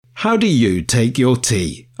How do you take your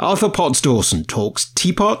tea? Arthur Potts Dawson talks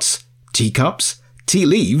teapots, teacups, tea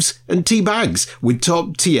leaves and tea bags with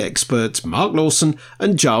top tea experts Mark Lawson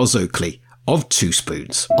and Giles Oakley of Two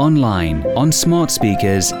Spoons. Online, on smart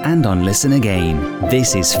speakers and on Listen Again.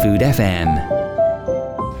 This is Food FM.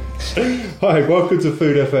 Hi, welcome to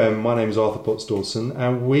Food FM. My name is Arthur Potts Dawson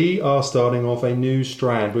and we are starting off a new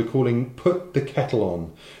strand we're calling Put the Kettle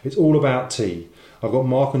On. It's all about tea. I've got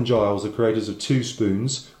Mark and Giles, the creators of Two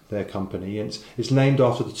Spoons, their company, and it's named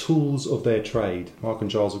after the tools of their trade. Mark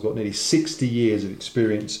and Giles have got nearly 60 years of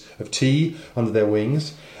experience of tea under their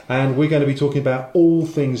wings, and we're going to be talking about all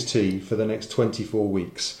things tea for the next 24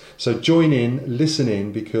 weeks. So join in, listen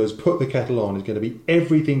in, because Put the Kettle On is going to be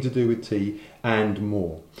everything to do with tea and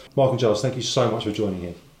more. Mark and Giles, thank you so much for joining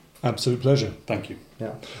in. Absolute pleasure. Thank you.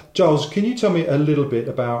 Yeah. Giles, can you tell me a little bit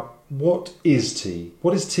about what is tea?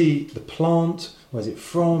 What is tea, the plant, where is it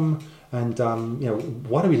from? And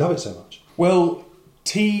why do we love it so much? Well,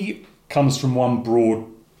 tea comes from one broad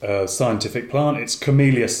scientific plant. It's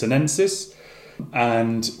Camellia sinensis,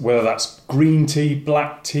 and whether that's green tea,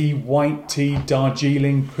 black tea, white tea,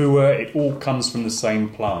 Darjeeling, pu'er, it all comes from the same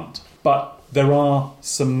plant. But there are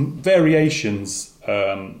some variations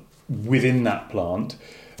within that plant.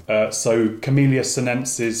 So Camellia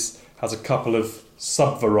sinensis has a couple of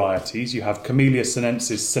sub-varieties. You have Camellia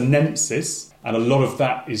sinensis, and a lot of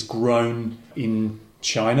that is grown in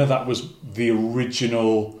China. That was the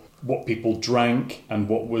original, what people drank and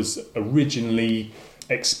what was originally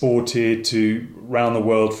exported to around the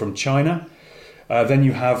world from China. Then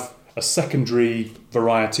you have a secondary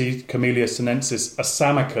variety, Camellia sinensis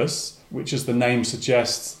assamicus, which, as the name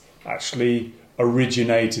suggests, actually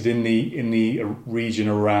originated in the region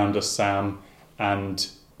around Assam and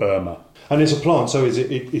Burma. And it's a plant, so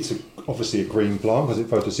it's obviously a green plant because it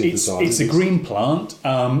photosynthesizes. It's a green plant,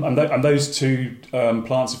 and those two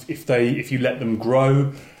plants, if you let them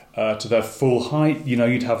grow to their full height,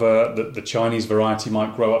 you'd have the Chinese variety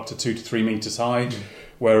might grow up to 2 to 3 meters high,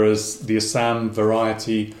 whereas the Assam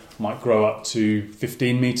variety might grow up to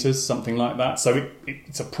 15 meters, something like that. So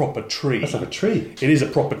it's a proper tree. That's like a tree. It is a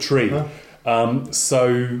proper tree. Huh?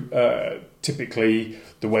 Typically,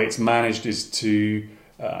 the way it's managed is to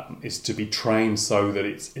be trained so that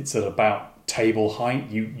it's at about table height.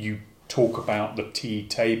 You talk about the tea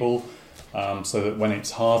table, so that when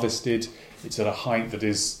it's harvested, it's at a height that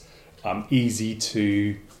is easy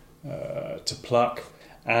to pluck.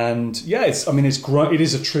 And yeah, it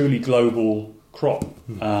is a truly global crop.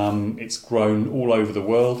 It's grown all over the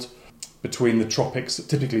world,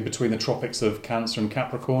 typically between the tropics of Cancer and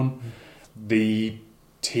Capricorn. The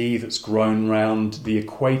tea that's grown around the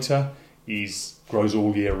equator grows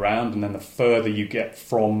all year round, and then the further you get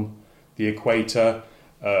from the equator,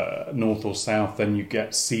 north or south, then you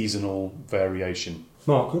get seasonal variation.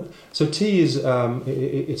 Mark, so tea is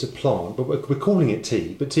it's a plant, but we're calling it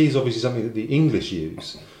tea. But tea is obviously something that the English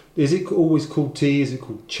use. Is it always called tea? Is it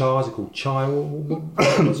called cha? Is it called chai? What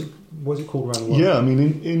is it called around the world? Yeah, I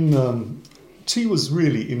mean, tea was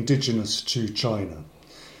really indigenous to China.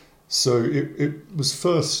 So it was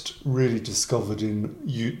first really discovered in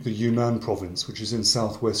the Yunnan province, which is in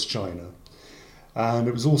southwest China. And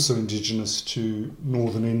it was also indigenous to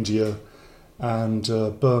northern India and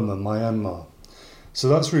Burma, Myanmar. So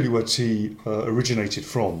that's really where tea originated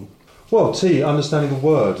from. Well, tea, understanding the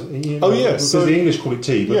word. Oh, yes. Because the English call it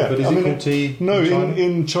tea, but is it called tea? No,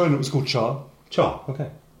 in China it was called cha. Cha, okay.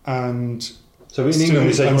 And so in England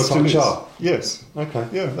we say you want a cup of cha? Yes. Okay.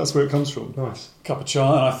 Yeah, that's where it comes from. Nice. Cup of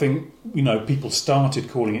cha, and I think, people started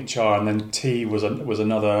calling it cha, and then tea was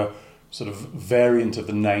another sort of variant of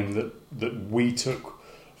the name that we took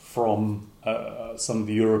from some of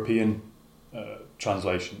the European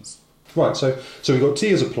translations. Right, so we've got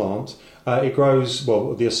tea as a plant. It grows, the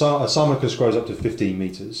Assamicus grows up to 15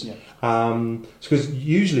 metres. Yeah. Because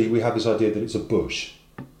usually we have this idea that it's a bush,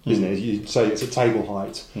 isn't it? You say it's at table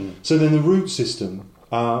height. So then the root system,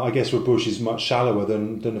 I guess, for a bush is much shallower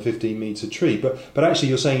than a 15 metre tree. But actually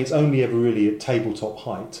you're saying it's only ever really at tabletop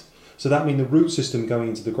height. So that means the root system going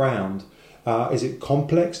into the ground, is it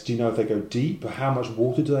complex? Do you know if they go deep? How much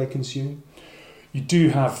water do they consume? You do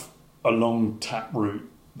have a long tap root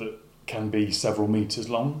that can be several metres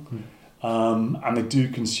long, and they do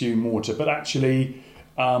consume water. But actually,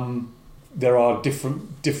 there are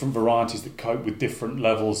different varieties that cope with different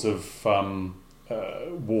levels of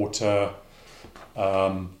water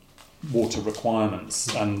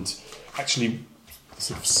requirements. And actually,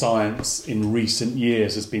 sort of science in recent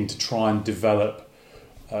years has been to try and develop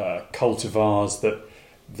cultivars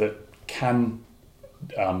that can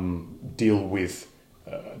deal with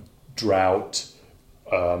drought,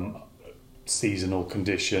 seasonal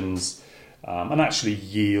conditions, and actually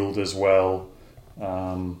yield as well,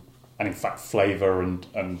 and in fact flavour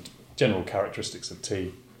and general characteristics of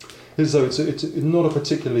tea. So it's not a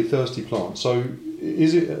particularly thirsty plant. So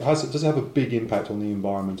does it have a big impact on the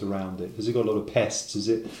environment around it? Has it got a lot of pests?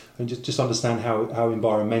 And just understand how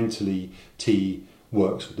environmentally tea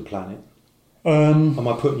works with the planet. Am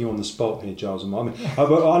I putting you on the spot here, Giles?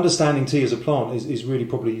 But understanding tea as a plant is really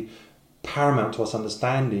probably paramount to us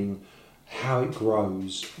understanding how it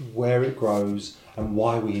grows, where it grows, and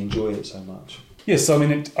why we enjoy it so much. Yes,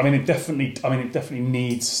 it definitely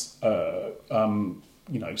needs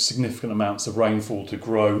significant amounts of rainfall to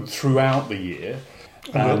grow throughout the year,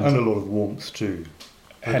 and a lot of warmth too.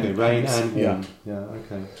 Okay, rain and warmth. Yeah.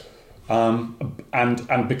 Okay.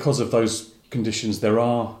 And because of those conditions, there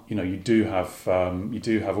are, you do have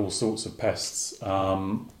all sorts of pests,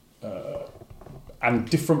 and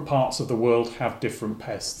different parts of the world have different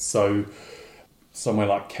pests. So somewhere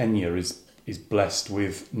like Kenya is blessed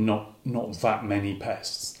with not that many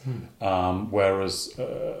pests, whereas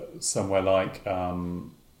somewhere like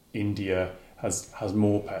India has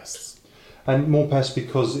more pests. And more pests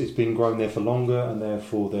because it's been grown there for longer, and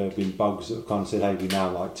therefore there have been bugs that have kind of said, hey, we now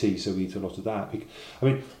like tea, so we eat a lot of that. I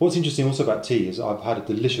mean, what's interesting also about tea is I've had a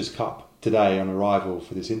delicious cup today on arrival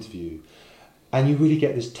for this interview, and you really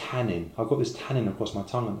get this tannin. I've got this tannin across my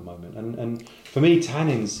tongue at the moment. And for me,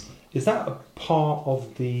 tannins, is that a part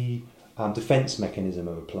of the defence mechanism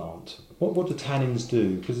of a plant? What do tannins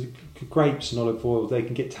do? Because grapes and olive oil, they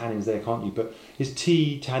can get tannins there, can't you? But is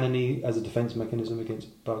tea tannin-y as a defence mechanism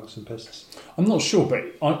against bugs and pests? I'm not sure, but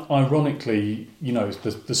ironically,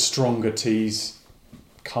 the stronger teas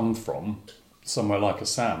come from somewhere like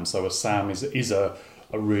Assam. So Assam is a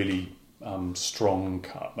really strong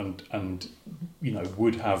cup, and you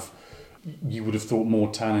would have thought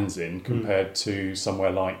more tannins in compared to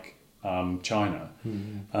somewhere like China.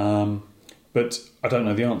 But I don't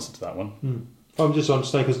know the answer to that one. I'm just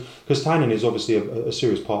understanding because tannin is obviously a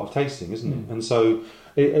serious part of tasting, isn't it? And so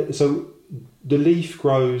the leaf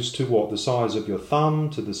grows to what, the size of your thumb,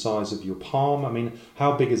 to the size of your palm. I mean,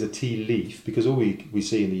 how big is a tea leaf? Because all we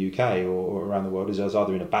see in the UK or around the world is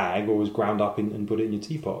either in a bag or is ground up and put it in your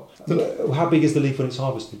teapot. How big is the leaf when it's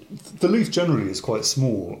harvested? The leaf generally is quite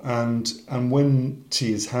small, and when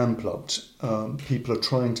tea is hand plucked, people are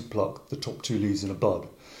trying to pluck the top two leaves in a bud.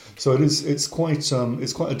 So it's quite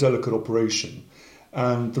a delicate operation,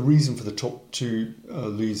 and the reason for the top two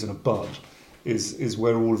leaves in a bud is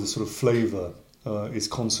where all of the sort of flavour is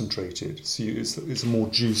concentrated. So it's a more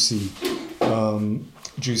juicy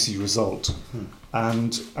result,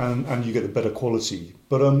 and you get a better quality.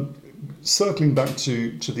 But circling back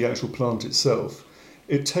to the actual plant itself,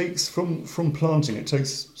 it takes from planting it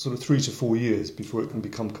takes sort of 3 to 4 years before it can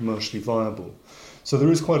become commercially viable. So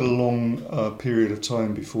there is quite a long period of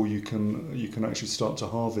time before you can actually start to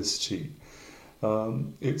harvest tea.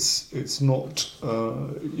 It's not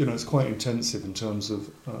it's quite intensive in terms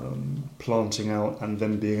of planting out and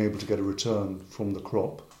then being able to get a return from the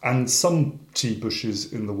crop. And some tea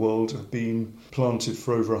bushes in the world have been planted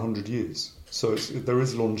for over 100 years. So there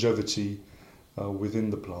is longevity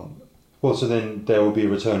within the plant. Well, so then there will be a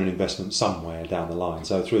return on investment somewhere down the line.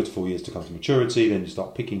 So 3 to 4 years to come to maturity, then you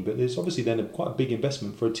start picking. But there's obviously then quite a big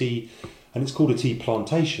investment for a tea, and it's called a tea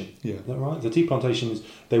plantation. Yeah. Is that right? The tea plantation is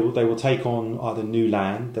they will take on either new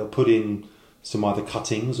land, they'll put in some either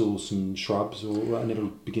cuttings or some shrubs, and it'll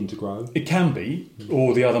begin to grow. It can be,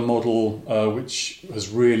 or the other model, which has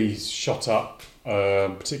really shot up,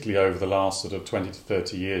 particularly over the last sort of 20 to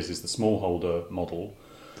 30 years, is the smallholder model,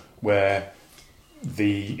 where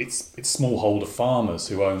it's smallholder farmers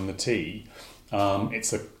who own the tea.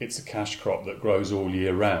 It's a cash crop that grows all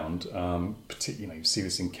year round. Particularly, you see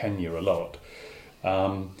this in Kenya a lot,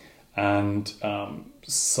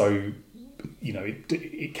 so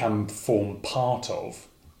it can form part of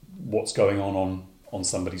what's going on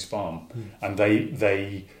somebody's farm, and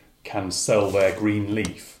they can sell their green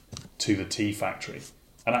leaf to the tea factory,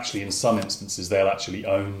 and actually in some instances they'll actually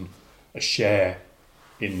own a share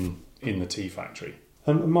in the tea factory.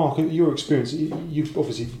 And Mark, your experience, you've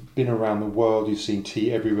obviously been around the world, you've seen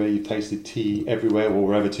tea everywhere, you've tasted tea everywhere or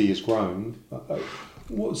wherever tea is grown.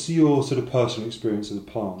 What's your sort of personal experience of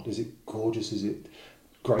the plant? Is it gorgeous? Is it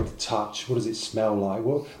great to touch? What does it smell like?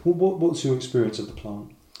 What's your experience of the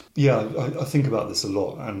plant? Yeah, I think about this a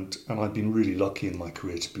lot, and I've been really lucky in my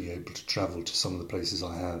career to be able to travel to some of the places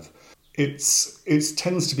I have. It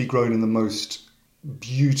tends to be grown in the most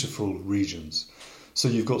beautiful regions. So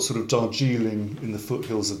you've got sort of Darjeeling in the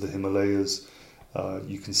foothills of the Himalayas.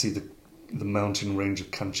 You can see the mountain range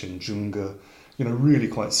of Kanchenjunga, really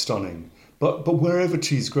quite stunning. But wherever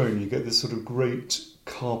tea's grown, you get this sort of great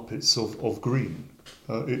carpets of green.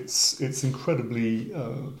 It's incredibly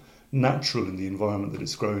natural in the environment that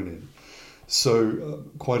it's grown in. So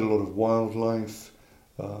quite a lot of wildlife.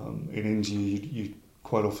 In India, you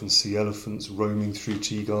quite often see elephants roaming through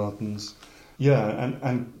tea gardens. Yeah,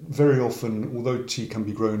 and very often, although tea can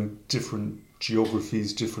be grown in different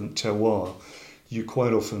geographies, different terroir, you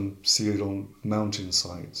quite often see it on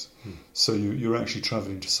mountainsides. So you're actually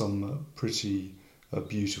travelling to some pretty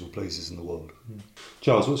beautiful places in the world.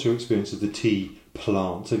 Giles, what's your experience of the tea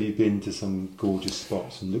plant? Have you been to some gorgeous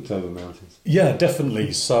spots and looked over mountains? Yeah,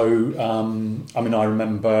 definitely. So, I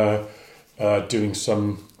remember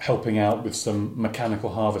helping out with some mechanical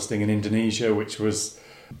harvesting in Indonesia, which was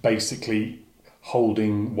basically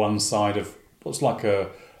holding one side of what's like a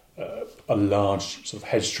large sort of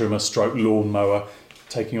hedge trimmer stroke lawnmower,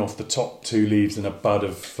 taking off the top two leaves and a bud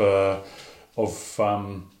of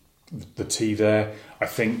the tea there. I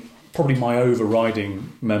think probably my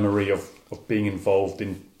overriding memory of being involved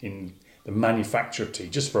in the manufacture of tea,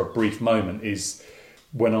 just for a brief moment, is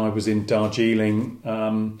when I was in Darjeeling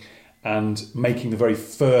and making the very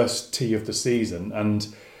first tea of the season. And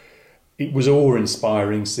it was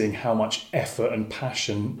awe-inspiring seeing how much effort and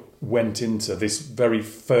passion went into this very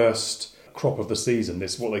first crop of the season,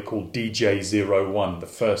 this what they call DJ01, the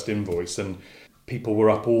first invoice. And people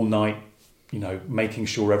were up all night, making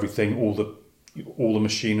sure everything, all the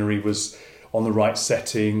machinery was on the right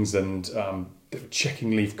settings, and they were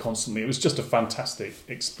checking leaf constantly. It was just a fantastic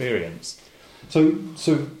experience. So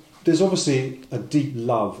there's obviously a deep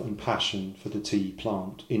love and passion for the tea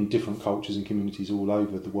plant in different cultures and communities all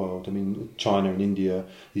over the world. I mean, China and India,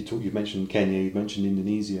 you mentioned Kenya, you mentioned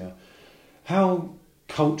Indonesia. How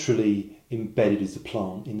culturally embedded is the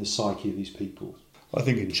plant in the psyche of these people? I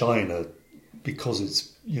think in China, because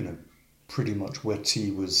it's, pretty much where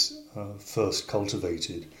tea was first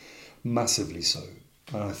cultivated, massively so.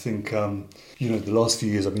 And I think, the last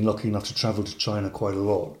few years I've been lucky enough to travel to China quite a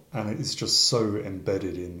lot, and it's just so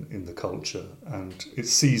embedded in the culture. And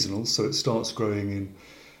it's seasonal, so it starts growing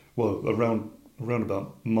around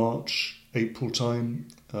about March, April time.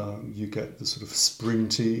 You get the sort of spring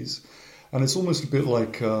teas. And it's almost a bit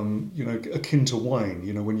like, akin to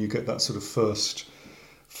wine, when you get that sort of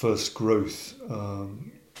first growth,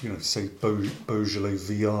 say Beaujolais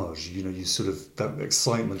Viage, you sort of, that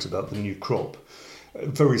excitement about the new crop.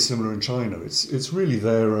 Very similar in China. It's really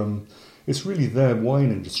their wine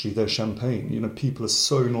industry, their champagne. People are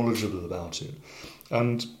so knowledgeable about it,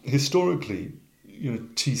 and historically,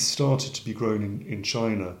 tea started to be grown in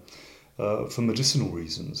China for medicinal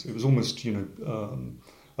reasons. It was almost a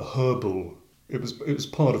herbal. It was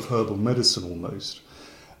part of herbal medicine almost,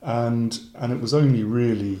 and it was only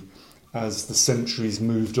really as the centuries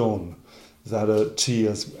moved on that tea,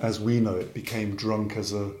 as we know it, became drunk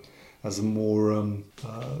as a more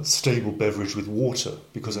stable beverage with water,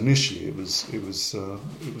 because initially it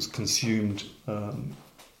was consumed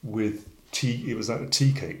with tea. It was out of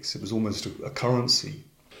tea cakes. It was almost a currency.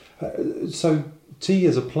 So tea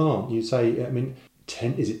as a plant, you say?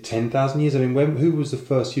 Is it 10,000 years? Who was the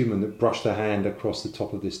first human that brushed their hand across the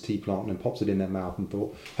top of this tea plant and popped it in their mouth and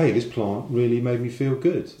thought, "Hey, this plant really made me feel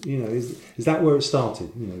good"? Is that where it started?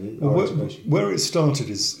 Where it started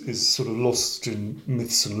is sort of lost in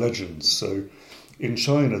myths and legends. So, in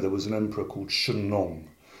China there was an emperor called Shun Nong,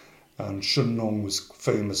 and Shun Nong was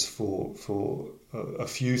famous for a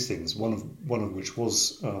few things. One of which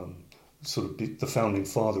was sort of the founding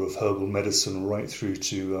father of herbal medicine, right through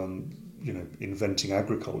to inventing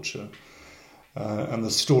agriculture. And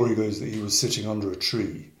the story goes that he was sitting under a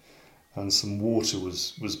tree and some water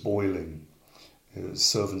was boiling. His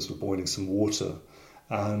servants were boiling some water,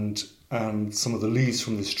 and some of the leaves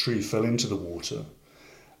from this tree fell into the water,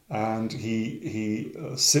 and he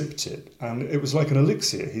sipped it, and it was like an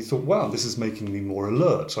elixir. He thought, "Wow, this is making me more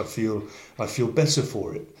alert. I feel better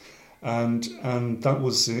for it." And that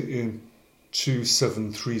was in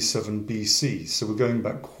 2737 BC, so we're going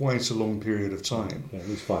back quite a long period of time. Yeah, at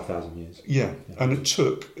least 5,000 years. Yeah, and it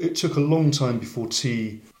took a long time before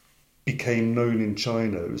tea became known in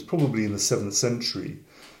China. It was probably in the 7th century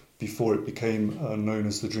before it became known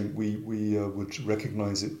as the drink we would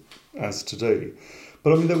recognise it as today.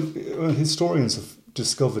 But historians have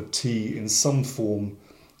discovered tea in some form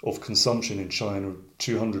of consumption in China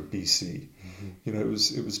 200 BC. It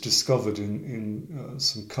was discovered in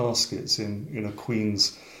some caskets in a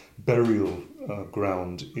queen's burial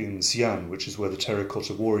ground in Xi'an, which is where the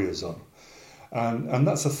terracotta warriors are, and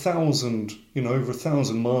that's over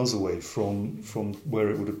 1,000 miles away from where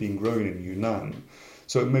it would have been grown in Yunnan.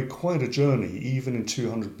 So it made quite a journey, even in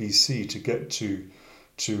 200 BC, to get to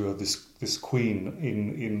to this queen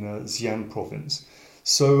in Xi'an province.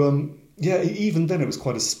 So even then it was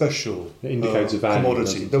quite a special it indicates a value,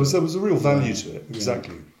 commodity. There was a real value to it,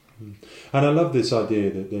 exactly. And I love this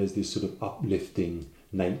idea that there's this sort of uplifting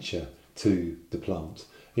nature to the plant.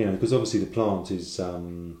 Because obviously the plant is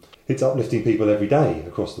it's uplifting people every day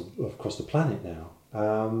across the planet now.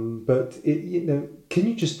 But can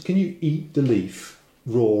you eat the leaf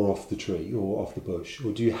raw off the tree or off the bush,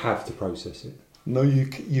 or do you have to process it? No,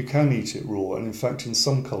 you can eat it raw, and in fact, in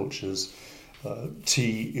some cultures,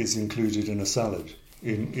 tea is included in a salad.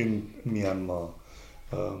 In Myanmar,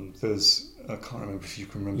 there's I can't remember if you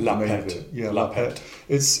can remember the name of it. Yeah, lapet.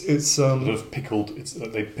 It's sort of pickled.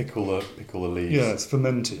 They pickle the leaves. Yeah, it's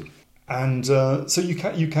fermented, and so you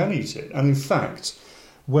can eat it. And in fact,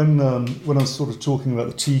 when I was sort of talking about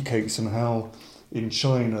the tea cakes and how in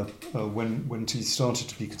China, when tea started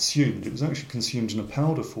to be consumed, it was actually consumed in a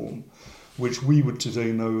powder form, which we would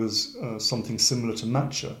today know as something similar to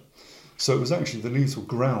matcha. So it was actually the leaves were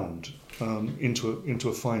ground into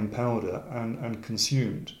a fine powder and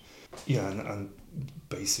consumed. Yeah, and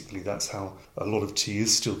basically that's how a lot of tea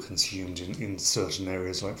is still consumed in certain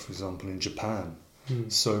areas, like for example in Japan.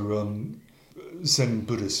 So Zen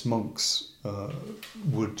Buddhist monks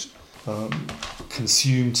would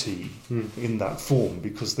consume tea in that form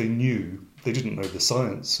because they didn't know the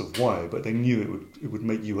science of why, but they knew it would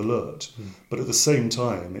make you alert. But at the same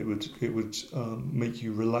time, it would make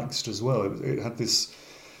you relaxed as well. It had this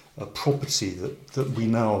property that we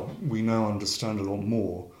now understand a lot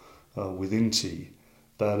more within tea.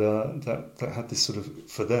 That had this sort of,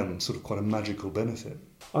 for them, sort of quite a magical benefit.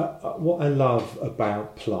 What I love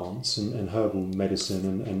about plants and herbal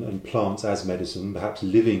medicine and plants as medicine, perhaps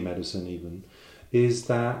living medicine even, is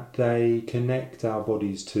that they connect our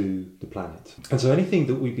bodies to the planet. And so anything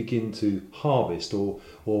that we begin to harvest or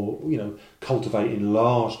cultivate in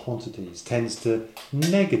large quantities tends to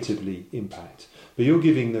negatively impact. But you're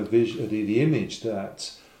giving the image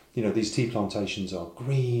that these tea plantations are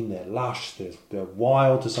green, they're lush, they're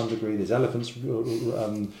wild to some degree. There's elephants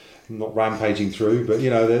not rampaging through, but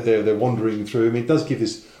they're wandering through. I mean, it does give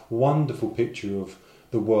this wonderful picture of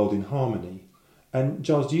the world in harmony. And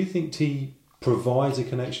Giles, do you think tea provides a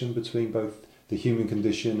connection between both the human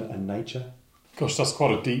condition and nature? Gosh, that's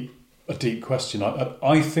quite a deep question.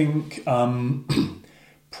 I think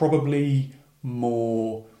probably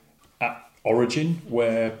more at origin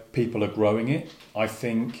where people are growing it. I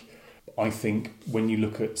think when you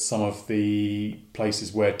look at some of the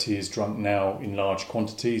places where tea is drunk now in large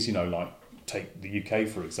quantities, like take the UK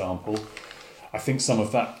for example, I think some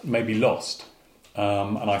of that may be lost,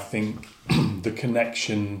 and I think the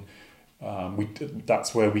connection.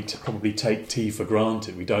 That's where we probably take tea for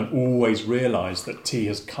granted. We don't always realise that tea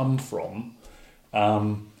has come from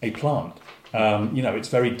a plant. It's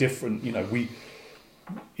very different.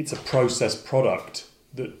 It's a processed product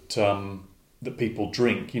that people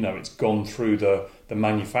drink. It's gone through the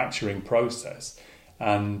manufacturing process,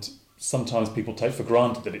 and sometimes people take for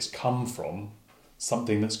granted that it's come from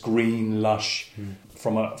something that's green, lush,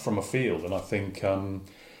 from a field. And I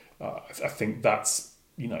think that's.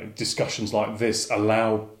 Discussions like this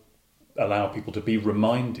allow people to be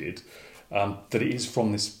reminded that it is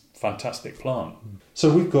from this fantastic plant.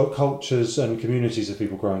 So we've got cultures and communities of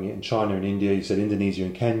people growing it in China and India. You said Indonesia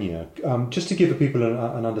and Kenya. Just to give the people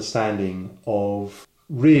an understanding of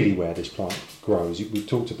really where this plant grows. We've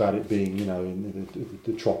talked about it being, in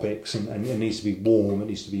the tropics and it needs to be warm. It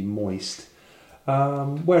needs to be moist.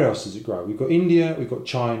 Where else does it grow? We've got India, we've got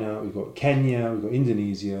China, we've got Kenya, we've got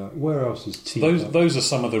Indonesia. Where else is tea? Those are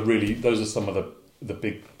some of the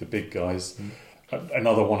big guys.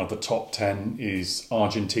 Another one of the top 10 is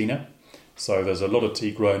Argentina. So there's a lot of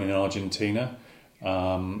tea grown in Argentina,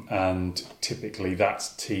 and typically that's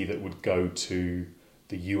tea that would go to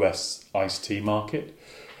the US iced tea market.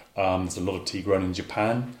 There's a lot of tea grown in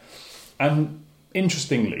Japan, and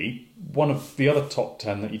interestingly, one of the other top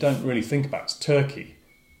 10 that you don't really think about is Turkey.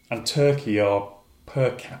 And Turkey are, per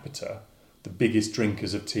capita, the biggest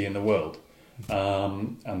drinkers of tea in the world.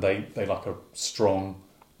 And they like a strong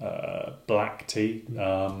black tea.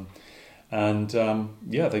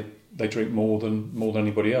 They drink more than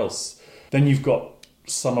anybody else. Then you've got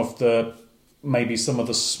some of the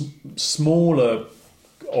smaller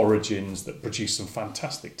origins that produce some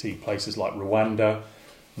fantastic tea, places like Rwanda,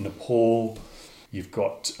 Nepal. You've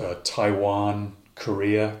got Taiwan,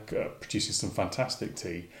 Korea, producing some fantastic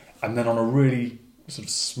tea. And then on a really sort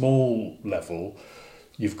of small level,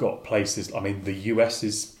 you've got places, the US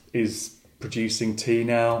is producing tea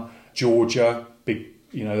now. Georgia,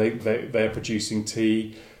 they're producing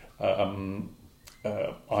tea.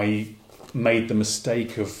 I made the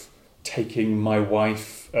mistake of taking my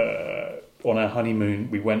wife on our honeymoon.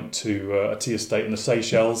 We went to a tea estate in the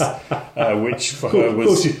Seychelles, which for her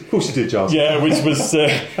was... Of course you did, Giles. Yeah,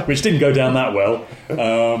 which didn't go down that well.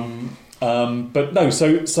 But no,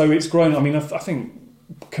 so it's grown. I mean, I think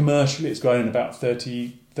commercially it's grown in about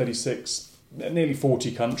 30, 36, nearly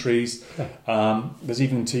 40 countries. There's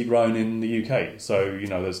even tea grown in the UK. So,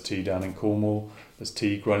 there's tea down in Cornwall, there's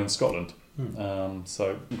tea grown in Scotland.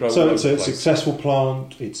 So it's a successful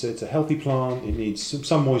plant, it's a healthy plant, it needs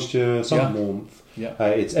some moisture, some warmth. Yeah.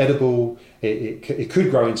 It's edible, it could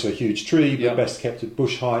grow into a huge tree, but best kept at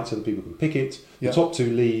bush height so that people can pick it. The top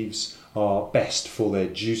two leaves are best for their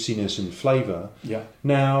juiciness and flavour. Yeah.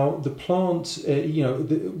 Now, the plant,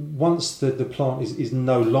 once the plant is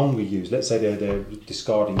no longer used, let's say they're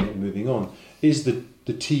discarding it and moving on, is the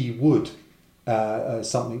tea wood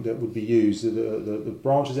something that would be used? The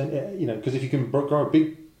branches, because if you can grow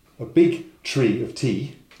a big tree of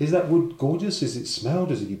tea, is that wood gorgeous? Is it smell?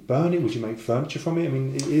 Does it burn it? Would you make furniture from it? I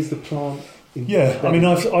mean, is the plant...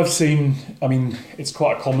 I've seen. I mean, it's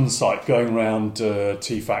quite a common sight going around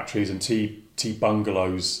tea factories and tea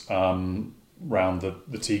bungalows around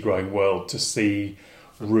the tea growing world to see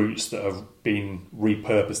roots that have been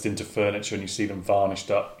repurposed into furniture, and you see them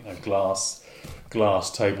varnished up, glass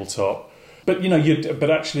tabletop. But but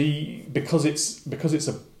actually because it's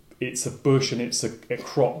a bush and it's a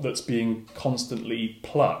crop that's being constantly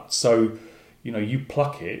plucked. So you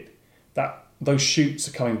pluck it, those shoots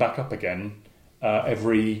are coming back up again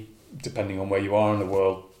every, depending on where you are in the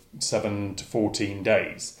world, 7 to 14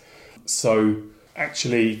 days. So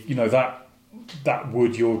actually, that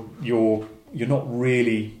wood you're not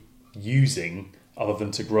really using other than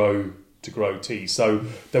to grow tea. So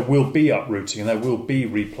there will be uprooting and there will be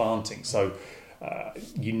replanting. So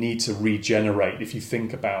you need to regenerate. If you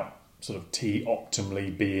think about sort of tea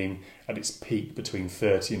optimally being at its peak between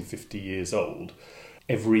 30 and 50 years old,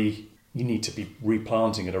 you need to be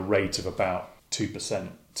replanting at a rate of about 2%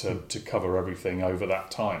 to cover everything over that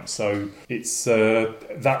time. So it's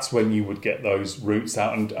that's when you would get those roots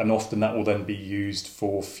out, and often that will then be used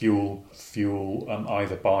for fuel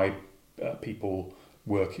either by people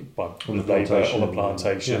working on the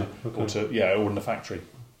plantation or in the factory.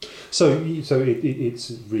 So it's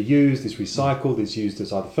reused, it's recycled, it's used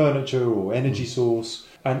as either furniture or energy source.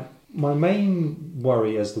 And my main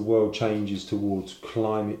worry as the world changes towards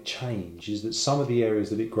climate change is that some of the areas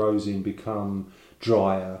that it grows in become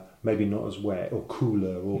drier, maybe not as wet or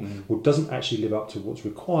cooler, or doesn't actually live up to what's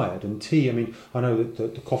required. And tea, I mean, I know that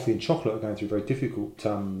the coffee and chocolate are going through very difficult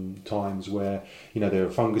times where, there are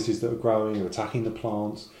funguses that are growing or attacking the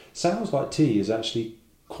plants. Sounds like tea is actually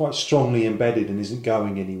quite strongly embedded and isn't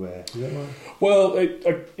going anywhere. Is that right? Well,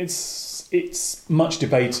 it's much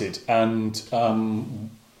debated, and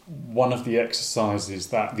one of the exercises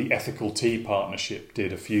that the Ethical Tea Partnership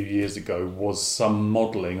did a few years ago was some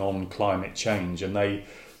modelling on climate change, and they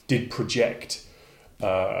did project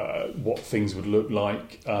what things would look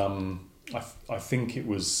like. I think it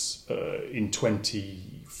was in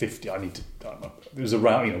 2050. It was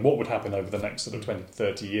around what would happen over the next sort of 20 to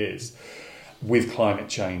 30 years with climate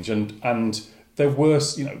change, and there were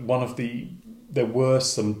there were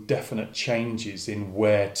some definite changes in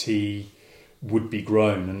where tea would be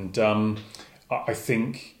grown, and I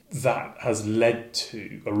think that has led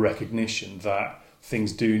to a recognition that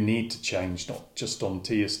things do need to change, not just on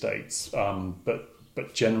tea estates,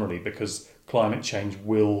 but generally, because climate change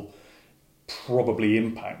will probably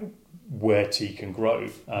impact where tea can grow.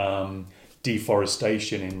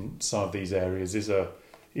 Deforestation in some of these areas is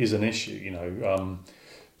an issue.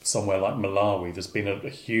 Somewhere like Malawi, there's been a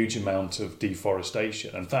huge amount of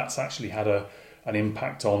deforestation, and that's actually had an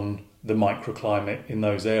impact on the microclimate in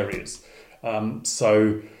those areas.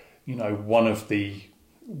 So, one of the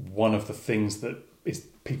things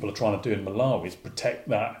that people are trying to do in Malawi is protect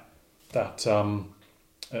that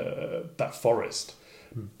forest.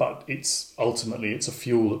 But it's ultimately a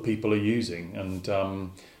fuel that people are using, and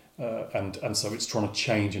so it's trying to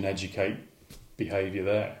change and educate behaviour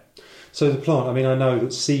there. So the plant, I mean, I know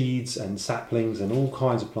that seeds and saplings and all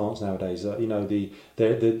kinds of plants nowadays, the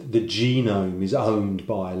genome is owned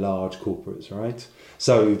by large corporates, right?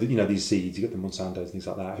 So these seeds, you get the Monsantos and things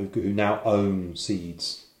like that, who now own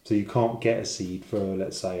seeds. So you can't get a seed for,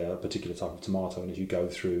 let's say, a particular type of tomato unless you go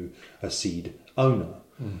through a seed owner.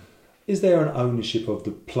 Is there an ownership of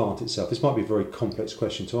the plant itself? This might be a very complex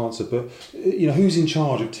question to answer, but who's in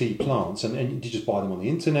charge of tea plants? And do you just buy them on the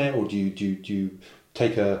internet, or do you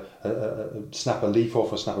take snap a leaf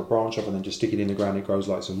off or snap a branch off and then just stick it in the ground and it grows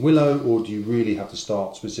like some willow, or do you really have to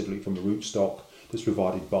start specifically from a rootstock that's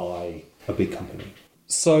provided by a big company?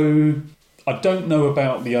 So I don't know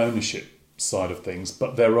about the ownership side of things,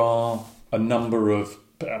 but there are a number of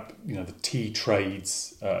the tea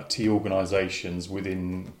trades, tea organisations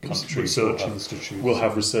within countries will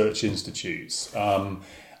have research institutes, and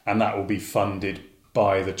that will be funded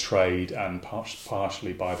by the trade and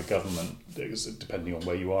partially by the government, depending on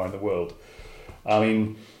where you are in the world. I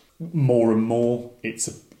mean, more and more,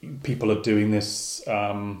 people are doing this.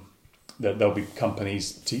 There'll be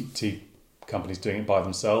tea companies doing it by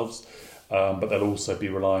themselves, but they'll also be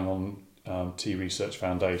relying on Tea Research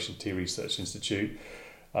Foundation, Tea Research Institute.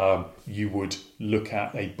 You would look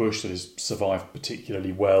at a bush that has survived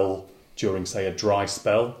particularly well during, say, a dry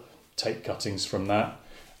spell, take cuttings from that.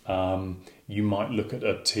 You might look at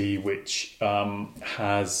a tea which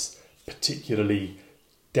has particularly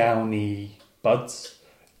downy buds,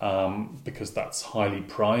 because that's highly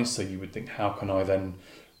prized. So you would think, how can I then,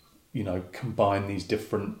 combine these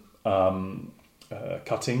different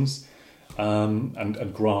cuttings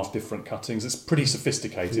and graft different cuttings? It's pretty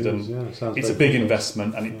sophisticated, it's a big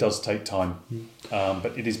investment, and it does take time,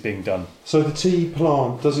 but it is being done. So the tea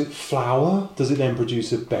plant, does it flower? Does it then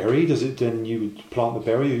produce a berry? Does it then, you would plant the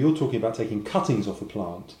berry, or you're talking about taking cuttings off a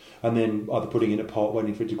plant and then either putting it in a pot,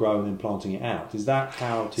 waiting for it to grow, and then planting it out? Is that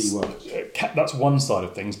how tea works? That's one side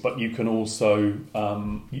of things, but you can also,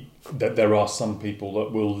 there are some people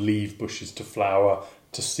that will leave bushes to flower,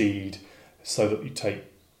 to seed, so that you take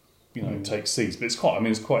seeds. But it's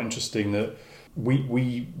quite interesting that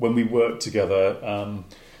we when we worked together,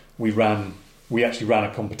 we actually ran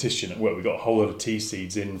a competition at work. We got a whole lot of tea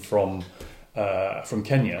seeds in from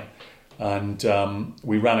Kenya, and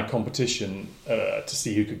we ran a competition to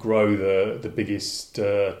see who could grow the biggest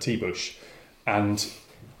tea bush. And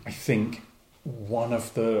I think one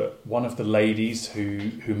of the ladies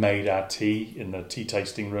who made our tea in the tea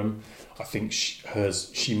tasting room, I think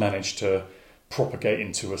she managed to propagate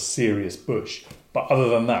into a serious bush. But other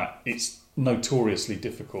than that, it's notoriously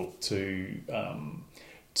difficult to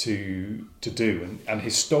do. And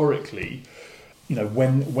historically,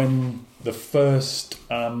 when the first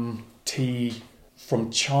tea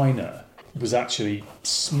from China was actually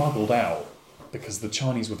smuggled out, because the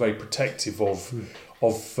Chinese were very protective of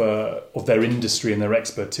their industry and their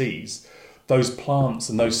expertise, those plants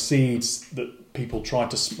and those seeds that people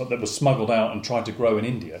that were smuggled out and tried to grow in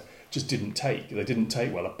India just didn't take. They didn't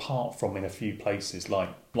take well, apart from in a few places like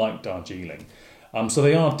Darjeeling. So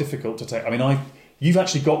they are difficult to take. I mean, you've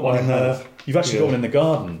actually got one got one in the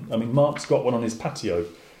garden. I mean, Mark's got one on his patio.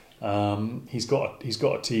 He's got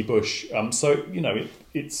a tea bush. So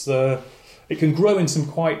it can grow in some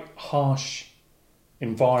quite harsh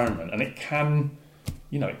environment, and it can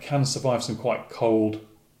survive some quite cold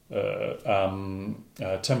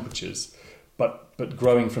temperatures. But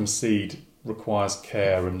growing from seed requires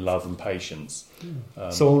care and love and patience.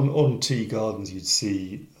 So on tea gardens, you'd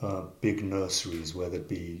see big nurseries where they'd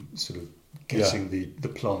be sort of getting the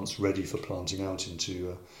plants ready for planting out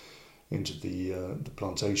into the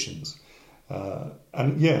plantations.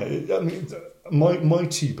 My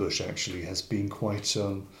tea bush actually has been quite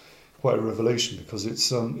a revelation, because it's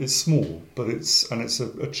small, but it's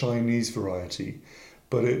a Chinese variety,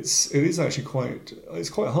 but it is actually quite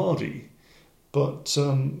hardy, but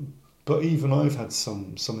even I've had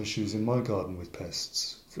some issues in my garden with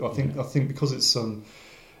pests. I think because it's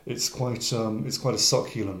quite a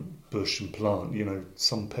succulent bush and plant.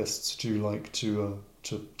 Some pests do like to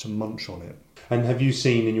munch on it. And have you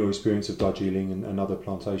seen, in your experience of Darjeeling and other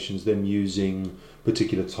plantations, them using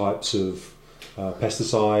particular types of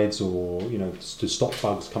pesticides, or to stop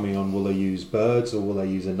bugs coming on? Will they use birds, or will they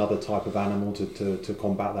use another type of animal to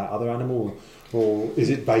combat that other animal, or is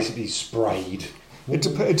it basically sprayed? It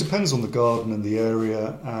depends on the garden and the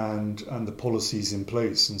area and the policies in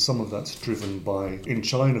place, and some of that's driven by, in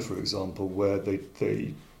China, for example, where they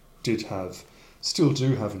still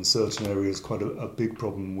do have in certain areas quite a big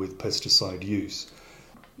problem with pesticide use.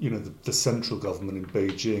 The central government in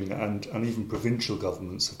Beijing and even provincial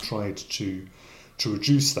governments have tried to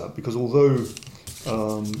reduce that, because although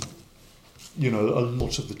a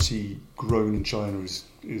lot of the tea grown in China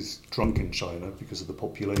is drunk in China because of the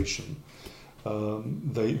population,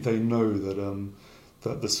 they know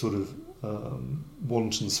that the sort of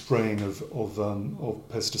wanton spraying of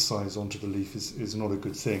pesticides onto the leaf is not a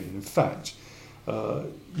good thing. And in fact,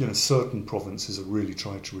 certain provinces are really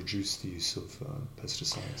trying to reduce the use of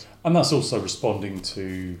pesticides. And that's also responding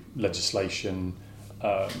to legislation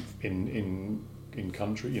in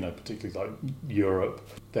country, particularly like Europe.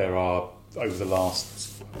 There are, over the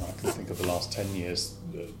last, I can think of the last 10 years,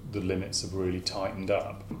 the limits have really tightened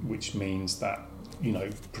up, which means that,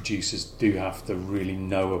 producers do have to really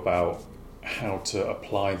know about how to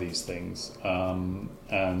apply these things,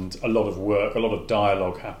 and a lot of work, a lot of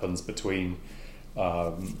dialogue happens between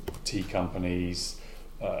tea companies,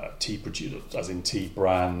 tea producers, as in tea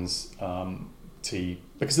brands, tea.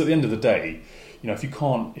 Because at the end of the day, if you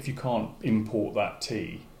can't import that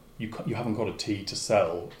tea, you haven't got a tea to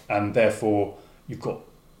sell, and therefore you've got,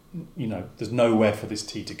 there's nowhere for this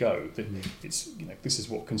tea to go. It's this is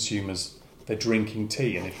what consumers, they're drinking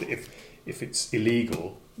tea, and if it's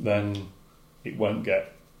illegal, then it won't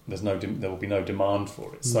get. There will be no demand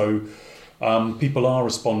for it. So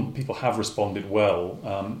people have responded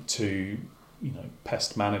well to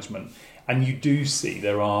pest management, and you do see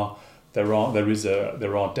there are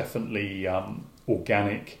definitely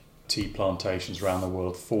organic tea plantations around the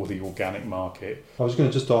world for the organic market. I was going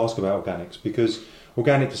to just ask about organics, because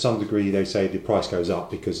organic, to some degree, they say the price goes up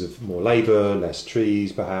because of more labour, less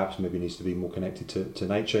trees, perhaps, maybe needs to be more connected to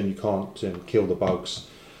nature, and you can't kill the bugs,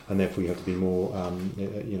 and therefore you have to be more,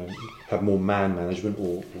 have more man management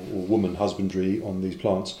or woman husbandry on these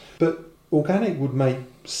plants. But organic would make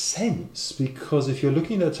sense, because if you're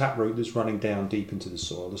looking at a taproot that's running down deep into the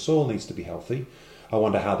soil needs to be healthy. I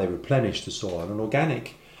wonder how they replenish the soil. And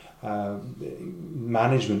organic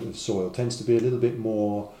management of soil tends to be a little bit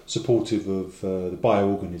more supportive of the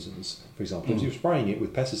bioorganisms. For example, if you're spraying it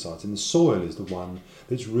with pesticides, and the soil is the one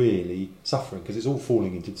that's really suffering because it's all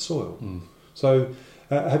falling into the soil. So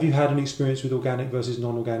have you had an experience with organic versus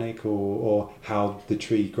non-organic, or how the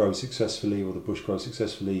tree grows successfully or the bush grows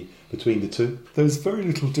successfully between the two? There's very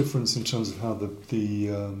little difference in terms of how the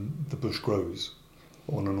bush grows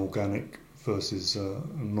on an organic versus a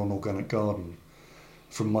non-organic garden,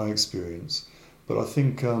 from my experience. But I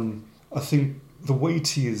think the way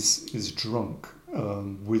tea is drunk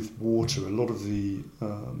with water, a lot of the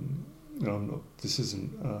this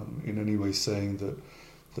isn't in any way saying that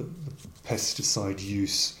the pesticide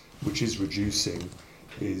use, which is reducing,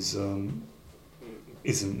 isn't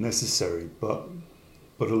necessary, but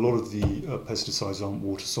a lot of the pesticides aren't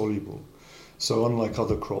water soluble. So unlike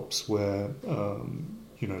other crops where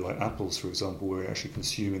like apples, for example, where you're actually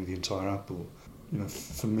consuming the entire apple,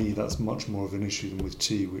 for me that's much more of an issue than with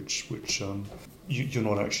tea, which you're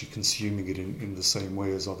not actually consuming it in the same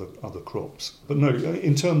way as other crops. But no,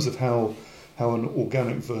 in terms of how an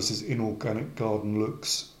organic versus inorganic garden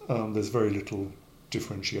looks, there's very little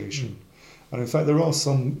differentiation. And in fact, there are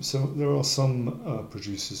some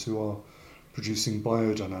producers who are producing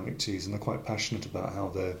biodynamic teas, and they're quite passionate about how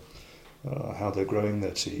they're growing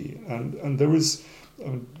their tea. And there is,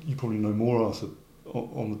 you probably know more, Arthur,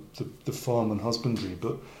 on the farm and husbandry,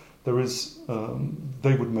 but there is,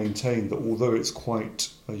 they would maintain that although it's quite,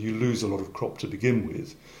 you lose a lot of crop to begin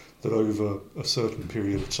with, that over a certain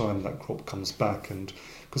period of time that crop comes back, and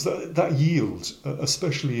because that yield,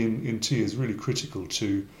 especially in tea, is really critical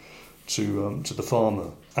to the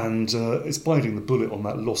farmer, and it's biting the bullet on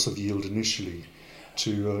that loss of yield initially.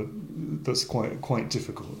 That's quite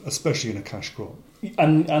difficult, especially in a cash crop.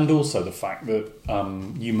 And also the fact that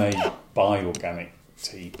you may buy organic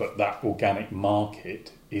tea, but that organic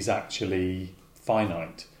market is actually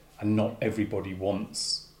finite, and not everybody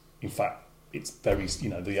wants. In fact, it's very,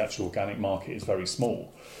 the actual organic market is very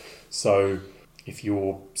small. So if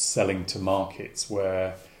you're selling to markets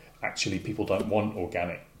where actually people don't want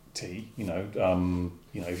organic tea,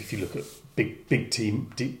 if you look at big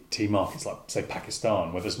tea markets like, say,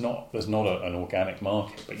 Pakistan, where there's not an organic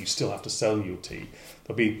market, but you still have to sell your tea.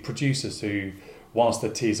 There'll be producers who, whilst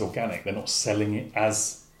their tea is organic, they're not selling it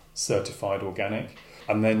as certified organic,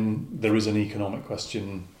 and then there is an economic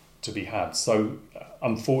question to be had. So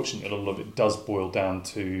unfortunately, a lot of it does boil down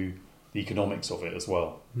to the economics of it as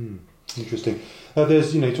well. Interesting.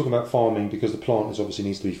 There's, talking about farming, because the plant obviously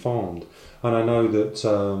needs to be farmed, and I know that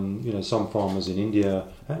some farmers in India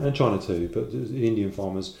and China too, but Indian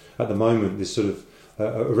farmers at the moment, there's sort of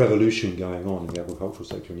a revolution going on in the agricultural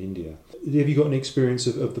sector in India. Have you got any experience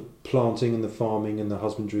of the planting and the farming and the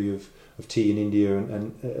husbandry of tea in India,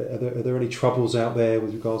 and are there any troubles out there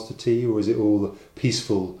with regards to tea, or is it all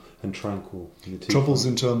peaceful and tranquil in the tea troubles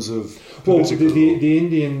farm? In terms of the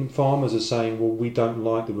Indian farmers are saying, well, we don't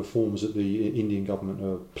like the reforms that the Indian government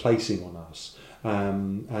are placing on us,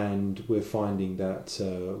 and we're finding that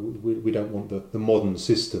we don't want the modern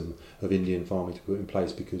system of Indian farming to put in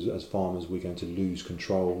place, because as farmers we're going to lose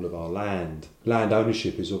control of our land. Land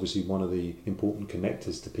ownership is obviously one of the important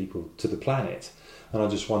connectors to people to the planet, and I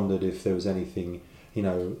just wondered if there was anything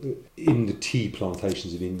in the tea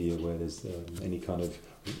plantations of India where there's any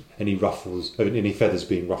ruffles, any feathers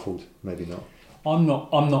being ruffled. Maybe not. I'm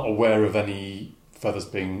not aware of any feathers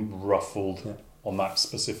being ruffled on that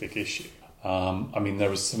specific issue.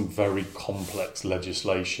 There is some very complex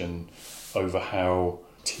legislation over how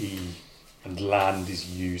tea and land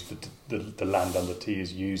is used, the land under tea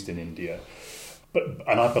is used in India. But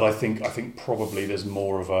I think probably there's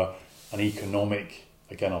more of an economic,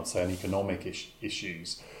 again I'd say an economic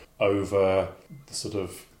issues over the sort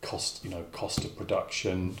of cost of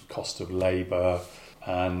production, cost of labour,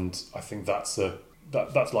 and I think that's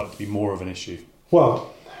likely to be more of an issue.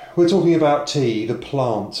 Well, we're talking about tea, the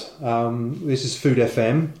plant. This is Food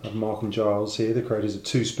FM. I have Mark and Giles here, the creators of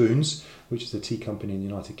Two Spoons, which is a tea company in the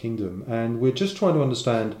United Kingdom, and we're just trying to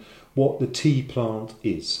understand what the tea plant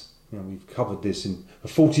is. We've covered this in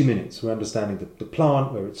 40 minutes. We're understanding the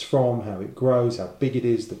plant, where it's from, how it grows, how big it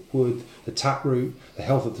is, the wood, the taproot, the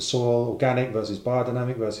health of the soil, organic versus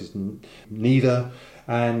biodynamic versus neither.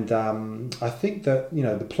 And I think that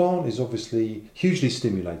the plant is obviously hugely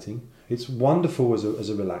stimulating. It's wonderful as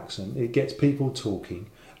a relaxant. It gets people talking.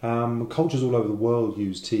 Cultures all over the world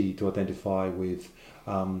use tea to identify with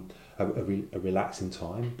a relaxing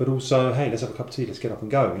time, but also, hey, let's have a cup of tea, let's get up and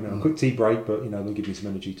go. A quick tea break, but they'll give you some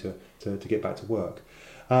energy to get back to work.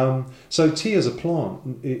 So tea as a plant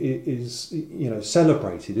is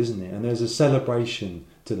celebrated, isn't it? And there's a celebration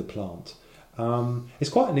to the plant. It's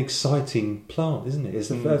quite an exciting plant, isn't it? It's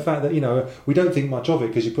the fact that we don't think much of it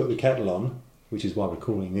because you put the kettle on, which is why we're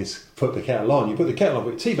calling this "Put the Kettle On." You put the kettle on,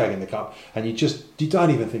 put a tea bag in the cup, and you don't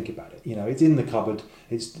even think about it. It's in the cupboard.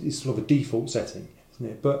 It's sort of a default setting, isn't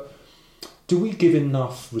it? But do we give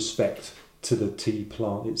enough respect to the tea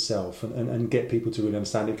plant itself and get people to really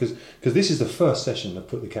understand it? Because this is the first session of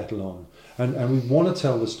Put the Kettle On, and we want to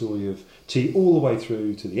tell the story of tea all the way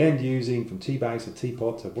through to the end using, from tea bags to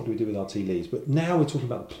teapot to what do we do with our tea leaves. But now we're talking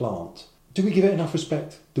about the plant. Do we give it enough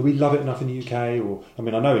respect? Do we love it enough in the UK? I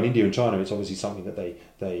know in India and China it's obviously something that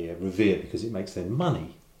they revere because it makes them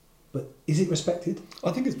money. But is it respected?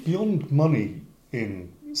 I think it's beyond money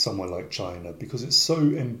in somewhere like China because it's so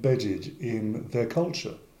embedded in their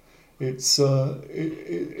culture. It's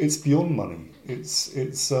beyond money. It's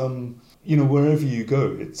wherever you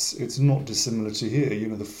go, it's not dissimilar to here.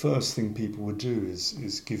 The first thing people would do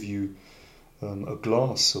is give you a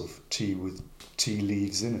glass of tea with tea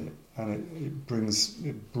leaves in it. And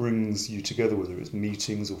it brings you together, whether it's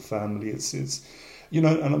meetings or family. It's and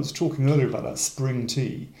I was talking earlier about that spring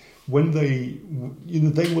tea. When they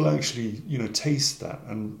will actually taste that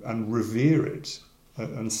and revere it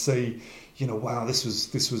and say, wow, this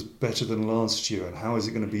was better than last year, and how is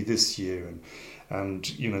it going to be this year? And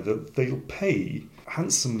that they'll pay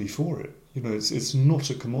handsomely for it. It's not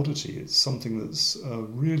a commodity. It's something that's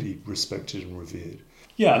really respected and revered.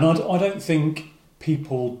 Yeah, and I don't think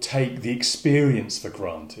people take the experience for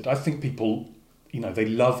granted. I think people, they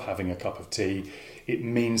love having a cup of tea. It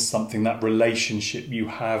means something, that relationship you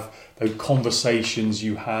have, those conversations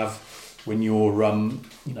you have when you're,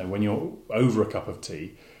 when you're over a cup of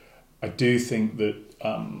tea. I do think that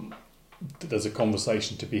there's a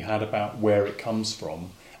conversation to be had about where it comes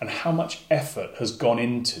from and how much effort has gone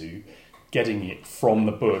into getting it from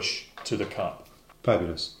the bush to the cup.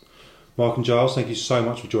 Fabulous. Mark and Giles, thank you so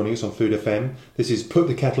much for joining us on Food FM. This is Put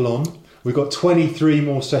the Kettle On. We've got 23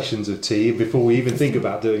 more sessions of tea before we even think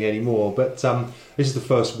about doing any more, but this is the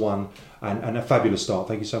first one and a fabulous start.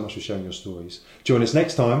 Thank you so much for sharing your stories. Join us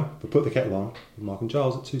next time for Put the Kettle On with Mark and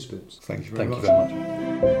Giles at Two Spoons. Thank you very much.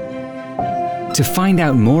 To find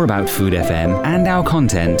out more about Food FM and our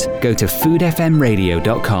content, go to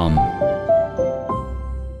foodfmradio.com.